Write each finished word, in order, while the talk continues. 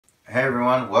Hey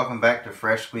everyone, welcome back to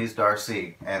Fresh Squeezed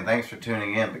RC, and thanks for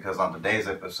tuning in because on today's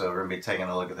episode we're going to be taking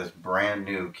a look at this brand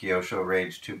new Kyosho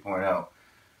Rage 2.0.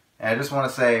 And I just want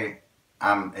to say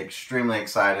I'm extremely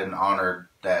excited and honored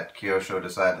that Kyosho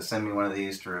decided to send me one of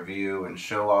these to review and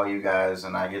show all you guys,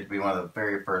 and I get to be one of the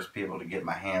very first people to get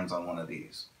my hands on one of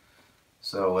these.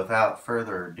 So without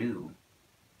further ado,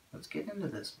 let's get into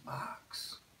this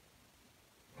box.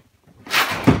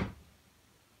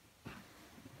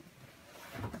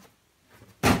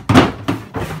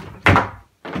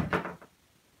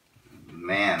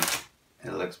 Man,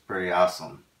 it looks pretty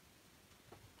awesome.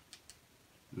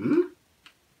 I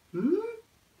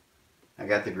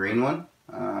got the green one,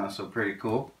 so pretty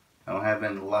cool. I don't have a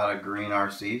lot of green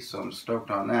RCs, so I'm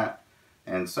stoked on that.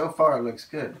 And so far it looks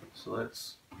good. So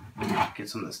let's get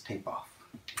some of this tape off.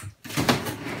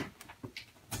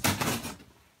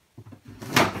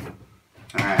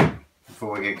 Alright,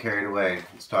 before we get carried away,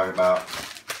 let's talk about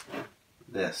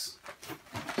this.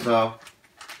 So,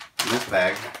 in this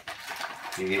bag,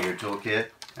 you get your toolkit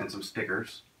and some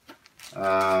stickers.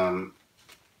 And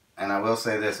I will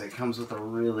say this, it comes with a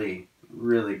really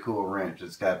cool wrench.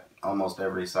 It's got almost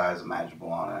every size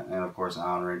imaginable on it. And of course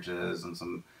Allen wrenches and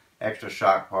some extra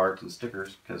shock parts and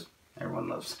stickers, because everyone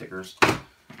loves stickers.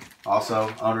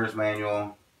 Also, owner's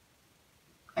manual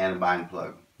and a bind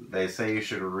plug. They say you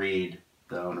should read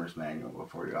the owner's manual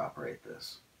before you operate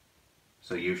this.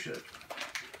 So you should.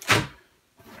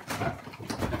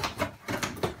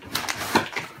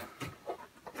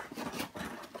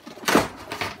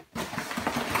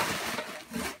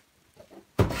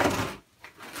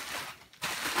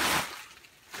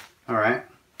 Alright,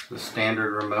 the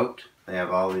standard remote. They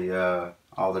have all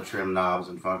the trim knobs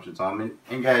and functions on me.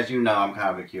 And guys, you know I'm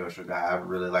kind of a Kyosho guy. I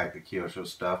really like the Kyosho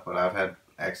stuff, but I've had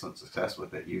excellent success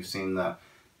with it. You've seen the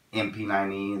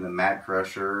MP9E and the Mad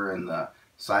Crusher and the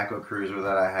Psycho Cruiser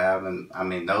that I have, and I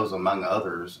mean those among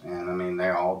others, and I mean they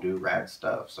all do rad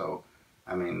stuff. So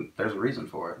I mean there's a reason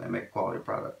for it. They make a quality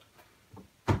product.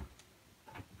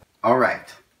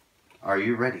 Alright, are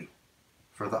you ready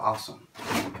for the awesome?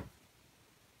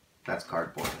 That's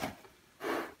cardboard.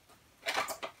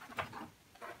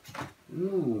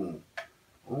 Ooh,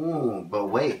 but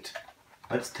wait.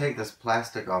 Let's take this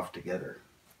plastic off together.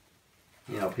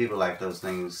 You know, people like those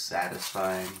things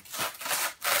satisfying.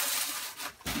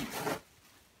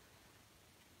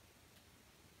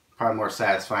 Probably more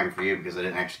satisfying for you because I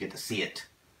didn't actually get to see it.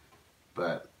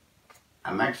 But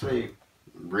I'm actually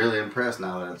really impressed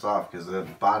now that it's off because the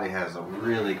body has a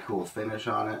really cool finish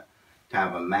on it.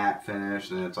 Kind of a matte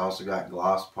finish, and it's also got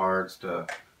gloss parts to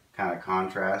kind of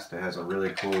contrast. It has a really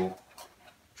cool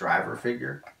driver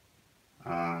figure.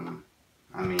 I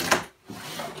mean,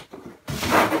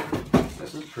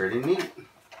 this is pretty neat.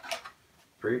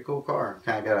 Pretty cool car.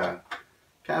 Kind of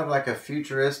like a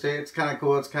futuristic. It's kind of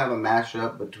cool. It's kind of a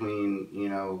mashup between, you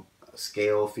know,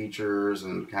 scale features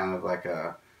and kind of like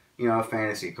a, you know, a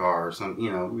fantasy car or some,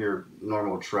 you know, your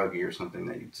normal truggy or something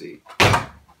that you'd see.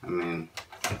 I mean,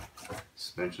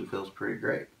 suspension feels pretty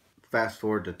great. Fast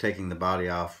forward to taking the body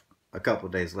off a couple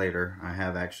of days later. I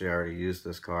have actually already used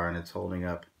this car and it's holding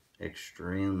up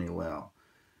extremely well.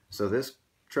 So this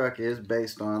truck is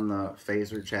based on the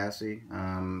Phaser chassis.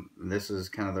 This is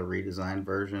kind of the redesigned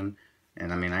version,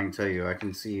 and I mean I can tell you, I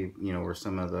can see, you know, where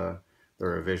some of the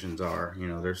revisions are. You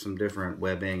know, there's some different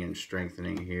webbing and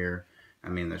strengthening here. I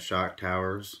mean the shock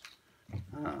towers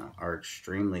are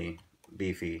extremely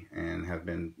beefy and have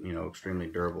been, you know, extremely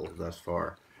durable thus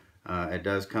far. It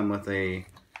does come with a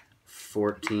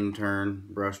 14 turn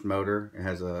brushed motor. It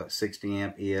has a 60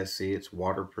 amp ESC. It's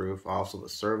waterproof. Also the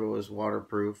servo is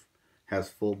waterproof. Has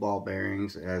full ball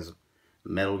bearings. It has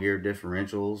metal gear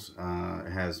differentials.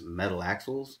 It has metal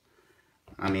axles.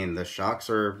 I mean the shocks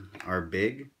are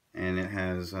big, and it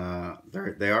has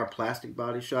they are plastic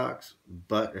body shocks,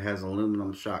 but it has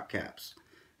aluminum shock caps.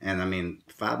 And I mean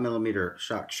 5mm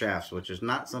shock shafts, which is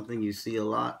not something you see a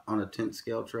lot on a 10th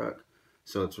scale truck.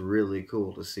 So it's really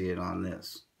cool to see it on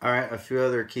this. Alright, a few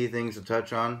other key things to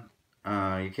touch on.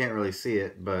 You can't really see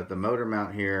it, but the motor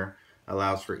mount here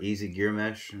allows for easy gear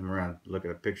mesh. And we're going to look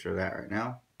at a picture of that right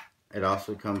now. It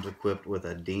also comes equipped with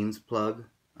a Dean's plug.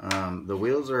 The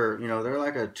wheels are, you know, they're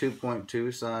like a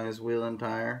 2.2 size wheel and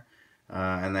tire.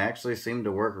 And they actually seem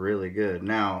to work really good.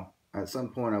 Now, at some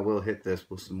point I will hit this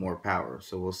with some more power,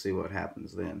 so we'll see what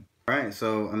happens then. Alright,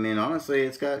 so I mean honestly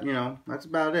it's got, you know, that's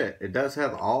about it. It does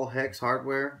have all hex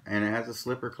hardware, and it has a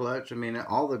slipper clutch. I mean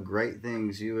all the great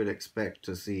things you would expect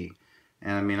to see.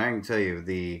 And I mean I can tell you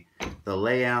the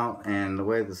layout and the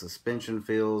way the suspension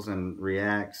feels and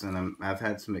reacts, and I've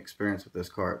had some experience with this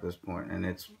car at this point, and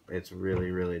it's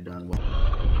really done well.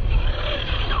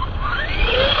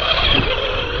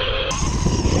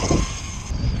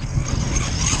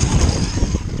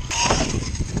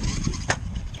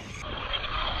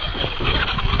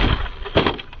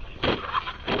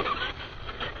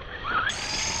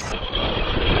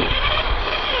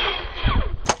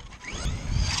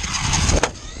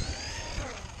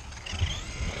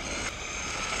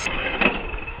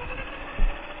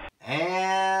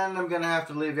 have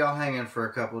to leave y'all hanging for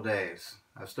a couple days.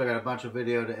 I've still got a bunch of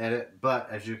video to edit, but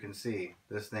as you can see,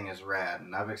 this thing is rad,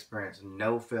 and I've experienced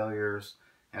no failures.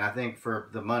 And I think for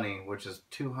the money, which is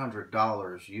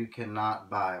 $200, you cannot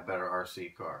buy a better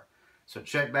RC car. So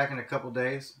check back in a couple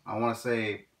days. I want to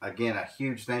say, again, a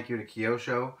huge thank you to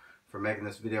Kyosho for making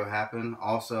this video happen.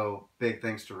 Also, big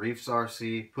thanks to Reefs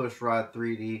RC, Pushrod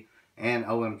 3D, and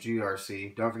OMG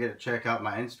RC. Don't forget to check out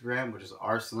my Instagram, which is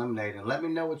RCLemonade, and let me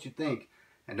know what you think.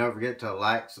 And don't forget to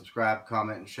like, subscribe,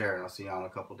 comment, and share, and I'll see you all in a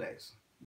couple days.